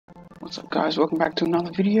What's up guys, welcome back to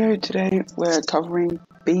another video. Today we're covering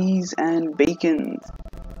bees and beacons.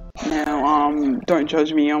 Now don't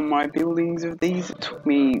judge me on my buildings of these. It took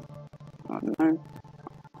me, I don't know,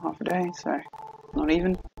 half a day, so not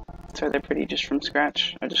even. So they're pretty just from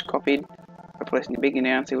scratch. I just copied, I placed the beacon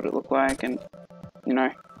down, see what it looked like, and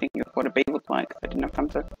thinking of what a bee looked like. I didn't have time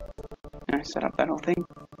to set up that whole thing.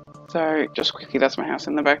 So just quickly, that's my house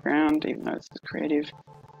in the background, even though it's creative.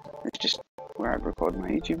 It's just where I record my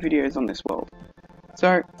YouTube videos on this world.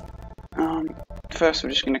 So, first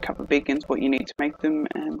we're just going to cover beacons, what you need to make them,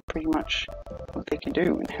 and pretty much what they can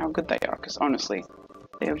do and how good they are, because honestly,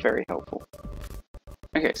 they are very helpful.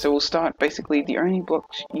 Okay, so we'll start. Basically, the only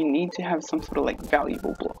blocks you need to have some sort of like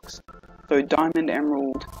valuable blocks. So diamond,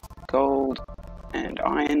 emerald, gold, and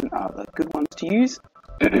iron are the good ones to use,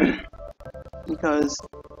 because,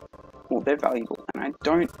 well, they're valuable, and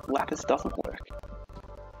lapis doesn't work.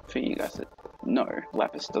 For you guys that know,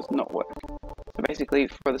 lapis does not work. So basically,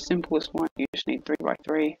 for the simplest one, you just need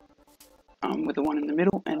 3x3 with the one in the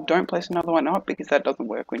middle, and don't place another one up because that doesn't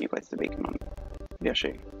work when you place the beacon on it. Maybe I'll show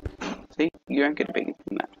you. See, you don't get a beacon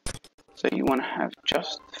from that. So you want to have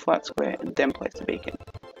just flat square and then place the beacon.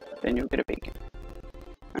 Then you'll get a beacon.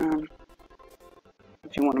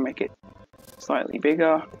 If you want to make it slightly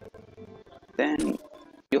bigger, then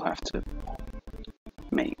you'll have to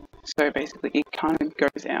make. So basically, it kind of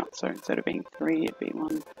goes out. So instead of being 3, it'd be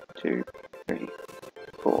 1, 2, 3,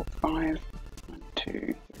 4, 5. 1,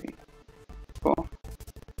 2, 3, 4.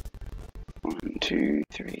 1, 2,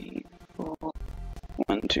 3, 4.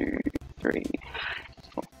 1, 2, 3,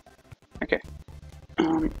 4. Okay.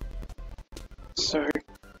 So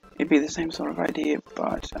it'd be the same sort of idea,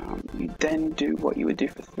 but you then do what you would do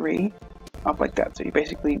for 3, up like that. So you're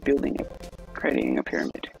basically creating a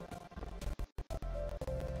pyramid.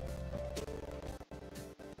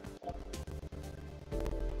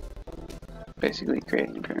 Basically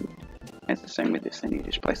creating a pyramid. It's the same with this, then you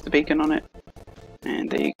just place the beacon on it, and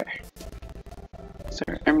there you go. So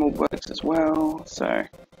emerald works as well, so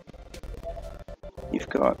you've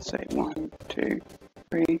got, say, 1, 2,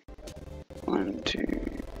 3, 1, 2,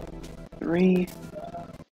 3,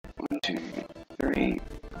 1, 2, 3,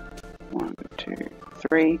 1, 2,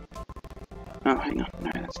 3. Oh, hang on,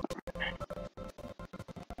 no, that's not right.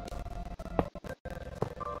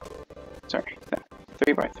 Sorry, that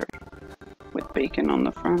 3x3. With beacon on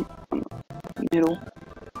the front, on the middle,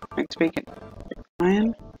 next beacon,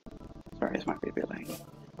 iron, sorry this might be a bit laggy,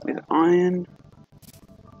 with iron,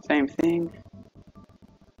 same thing,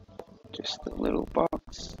 just the little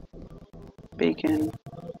box, beacon,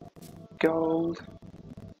 gold,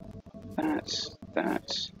 that,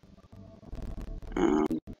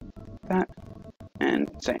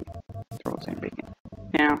 and same, they're all the same beacon.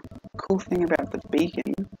 Now, cool thing about the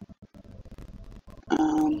beacon,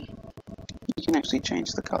 you can actually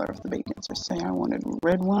change the color of the beacon. So say I wanted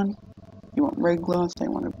red one, you want red glass, I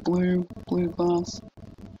wanted blue glass,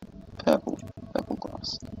 purple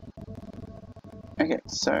glass. Okay,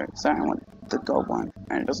 so say I want the gold one,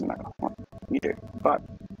 and it doesn't matter what you do, but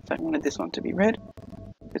say I wanted this one to be red,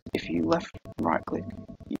 if you left right click,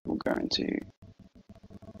 you will go into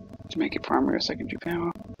to make it primary or secondary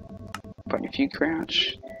power, but if you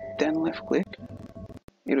crouch, then left click,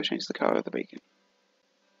 it'll change the color of the beacon.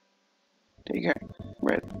 There you go,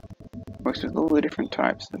 red. Works with all the different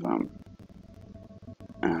types of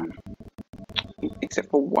except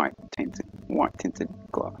for white tinted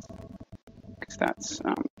glass, because that's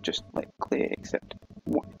just like clear except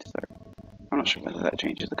white. So I'm not sure whether that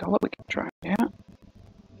changes the color. We can try it out.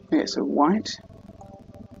 Okay, so white.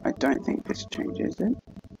 I don't think this changes it,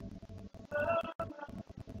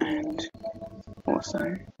 and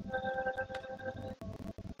also.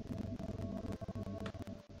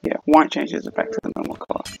 Yeah, white changes it back to the normal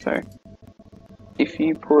color. So if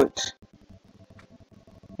you put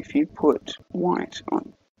white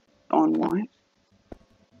on white,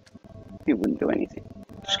 it wouldn't do anything.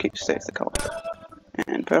 Just saves the color.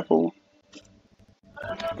 And purple.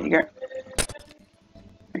 There you go.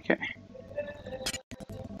 Okay.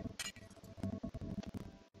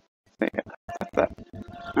 There you go. That's that.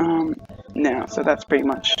 Now, so that's pretty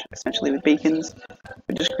much essentially with beacons.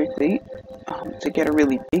 But just quickly, to get a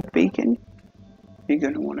really big beacon, you're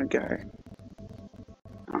going to want to go,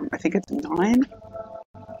 I think it's 9.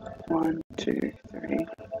 1, 2, 3,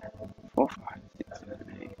 4, 5, 6, 7,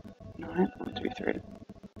 8, 9. 1, 2, 3,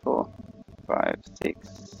 4, 5, 6,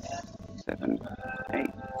 7, 8,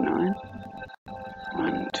 9.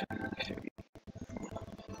 1, 2, 3,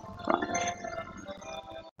 4, 5,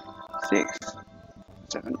 6,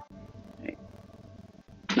 7, 8,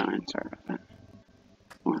 9. Sorry about that.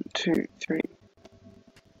 1, 2, 3,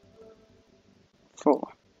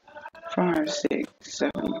 4, 5, 6,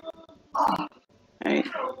 7, 8,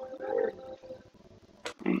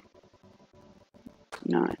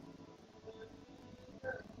 9,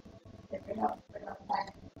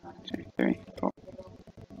 2, 3, 4,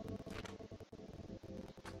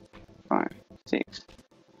 5, 6,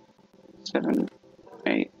 7,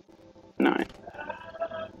 8, 9.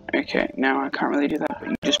 Okay, now I can't really do that, but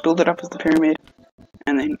you just build it up as the pyramid,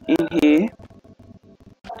 and then in here,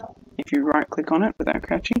 if you right click on it without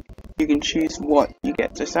crouching, you can choose what you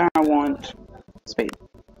get. So say I want speed.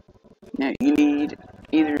 Now you need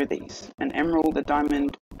either of these, an emerald, a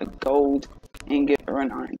diamond, a gold ingot, or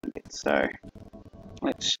an iron ingot. So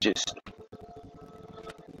let's just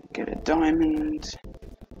get a diamond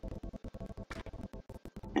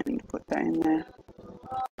and put that in there.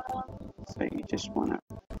 So you just want to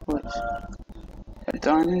put a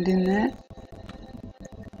diamond in there,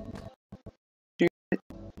 do it,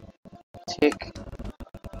 tick,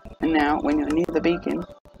 and now when you're near the beacon,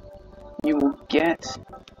 you will get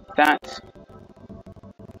that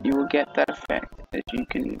effect that you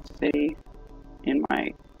can see in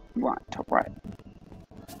my top right.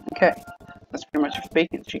 Okay, that's pretty much for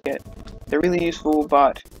beacons you get. They're really useful,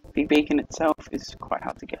 but the beacon itself is quite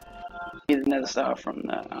hard to get. Either Nether Star from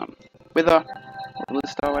the Wither, or Blue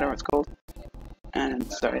Star, whatever it's called, and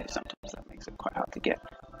so sometimes that makes it quite hard to get.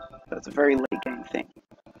 So it's a very late game thing.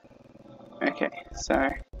 Okay,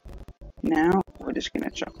 so now we're just going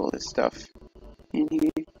to chuck all this stuff in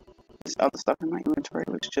here. This other stuff in my inventory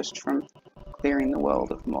was just from clearing the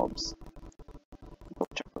world of mobs. I'll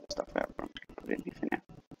chuck all the stuff out, but I'm just going to put it in here for now.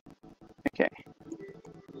 Okay.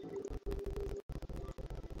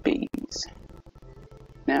 Bees.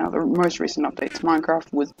 Now, the most recent update to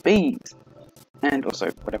Minecraft was bees. And also,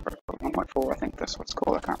 whatever, 1.4, I think that's what it's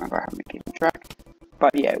called. I can't remember, I haven't been keeping track.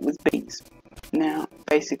 But yeah, it was bees. Now,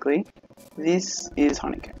 basically, this is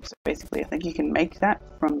honeycomb. So basically, I think you can make that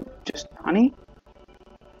from just honey.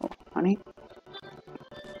 Or honey.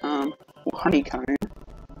 Or honeycomb.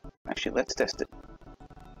 Actually, let's test it.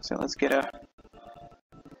 So let's get a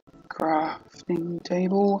crafting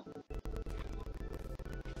table.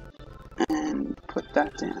 And put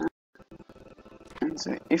that down. And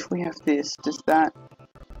so if we have this, does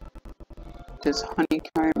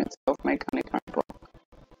honeycomb itself make honeycomb block?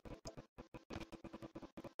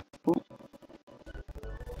 Ooh.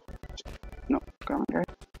 Not going great.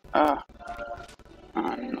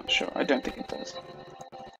 I'm not sure. I don't think it does.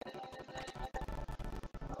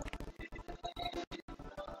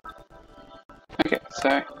 Okay,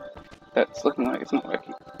 so that's looking like it's not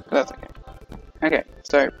working. But that's okay. Okay,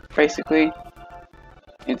 so basically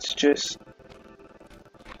it's just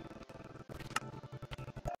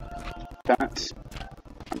that.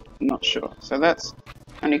 I'm not sure. So that's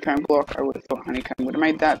honeycomb block. I would have thought honeycomb would have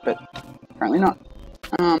made that, but apparently not.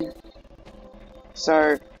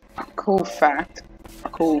 So a cool fact, a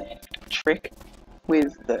cool trick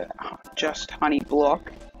with the just honey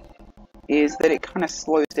block is that it kind of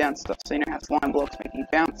slows down stuff. So you know how slime blocks make you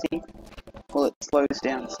bouncy? Well, it slows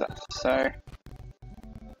down stuff. So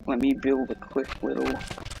let me build a quick little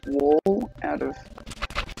wall out of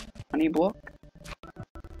honey block,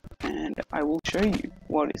 and I will show you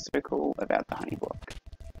what is so cool about the honey block.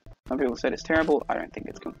 Some people said it's terrible. I don't think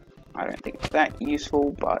it's that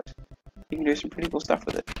useful, but you can do some pretty cool stuff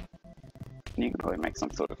with it. And you can probably make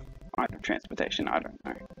some sort of item transportation. I don't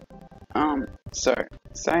know. So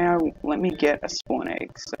say let me get a spawn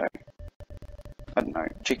egg. So I don't know,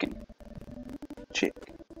 chicken.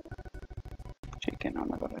 Oh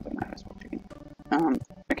my god, I don't know how to spell chicken.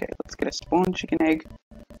 Okay, let's get a spawn chicken egg,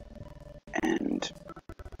 and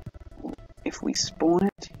if we spawn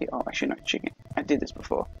it here, oh, actually no, chicken. I did this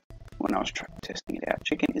before when I was testing it out.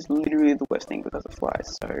 Chicken is literally the worst thing because it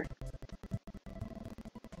flies. So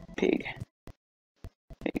pig.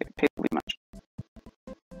 There you go. Pig will be much.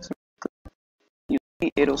 So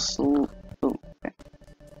it'll okay.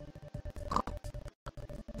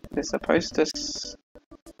 They're supposed to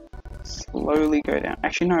slowly go down.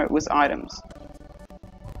 Actually, no, it was items.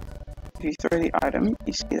 If you throw the item,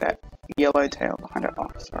 you see that yellow tail behind it.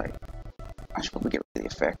 Oh, sorry. I should probably get rid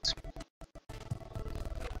of the effect.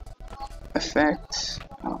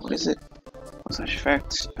 Oh, what is it? What's that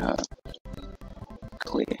effect?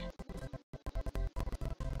 Clear.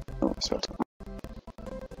 Oh, spelled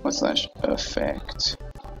 / effect.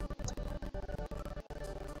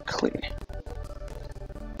 Clear.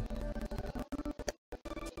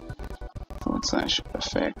 /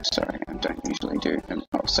 effect. Sorry, I don't usually do them.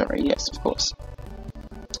 Oh, sorry. Yes, of course.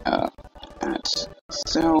 At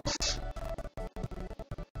self.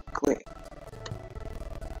 Clear.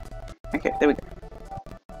 Okay, there we go.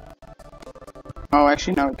 Oh,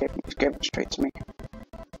 actually, no, it gave it straight to me.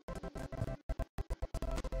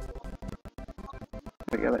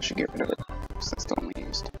 There we go, that should get rid of it. So that's the one we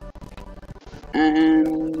used.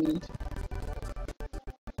 And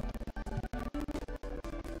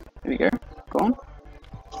there we go, gone.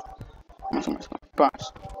 That's almost gone. But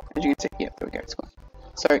as you can see, yeah, there we go, it's gone.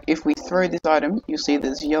 So if we throw this item, you'll see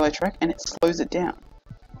there's a yellow track and it slows it down.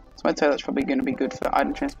 So I'd say that's probably going to be good for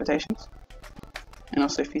item transportations. And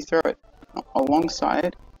also if you throw it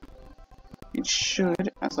alongside, it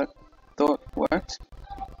should, as I thought, worked.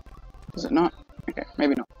 Does it not? Okay,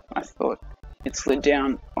 maybe not. I thought it slid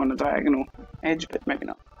down on a diagonal edge, but maybe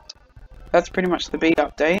not. That's pretty much the bee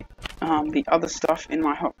update. The other stuff in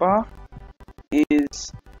my hotbar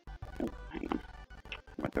is... Oh, hang on.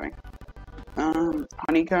 What am I doing?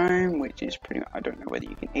 Honeycomb, which is pretty much... I don't know whether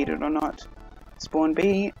you can eat it or not. Spawn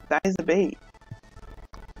bee, that is a bee.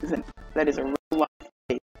 That is a real life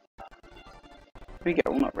bee. There we go,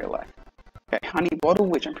 well, not real life. Okay, honey bottle,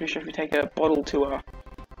 which I'm pretty sure if you take a bottle to a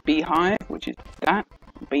beehive, which is that,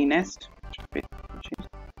 bee nest, oh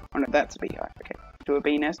no, that's a beehive, okay, to a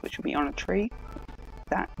bee nest, which will be on a tree,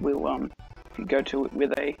 that will, if you go to it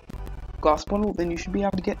with a glass bottle, then you should be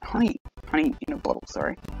able to get honey in a bottle,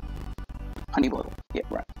 sorry, honey bottle, yeah,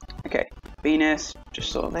 right, okay, bee nest,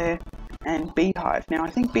 just saw there, and beehive. Now, I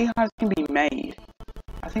think beehives can be made,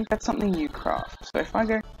 I think that's something you craft, so if I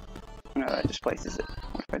go, no, that just places it,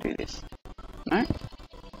 what if I do this, no,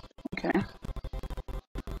 okay.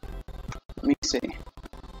 Let me see.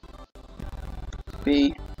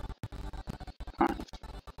 Bee hive.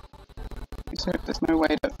 So there's no way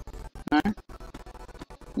to... No?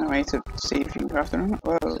 No way to see if you can craft it or not?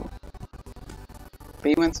 Whoa.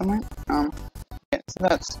 Bee went somewhere? Yeah, so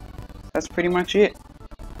that's pretty much it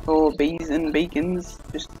for bees and beacons.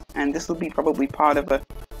 And this will be probably part of a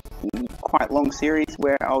quite long series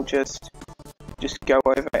where I'll just go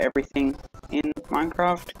over everything in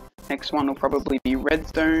Minecraft. Next one will probably be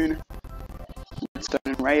redstone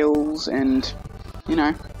and rails, and you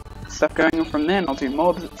know, stuff going on from then. I'll do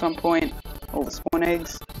mobs at some point, all the spawn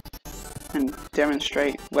eggs, and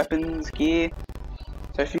demonstrate weapons, gear.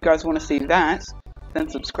 So if you guys want to see that, then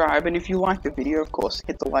subscribe, and if you like the video, of course,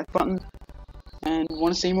 hit the like button, and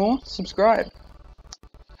want to see more, subscribe.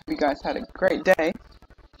 Hope you guys had a great day,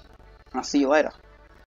 and I'll see you later.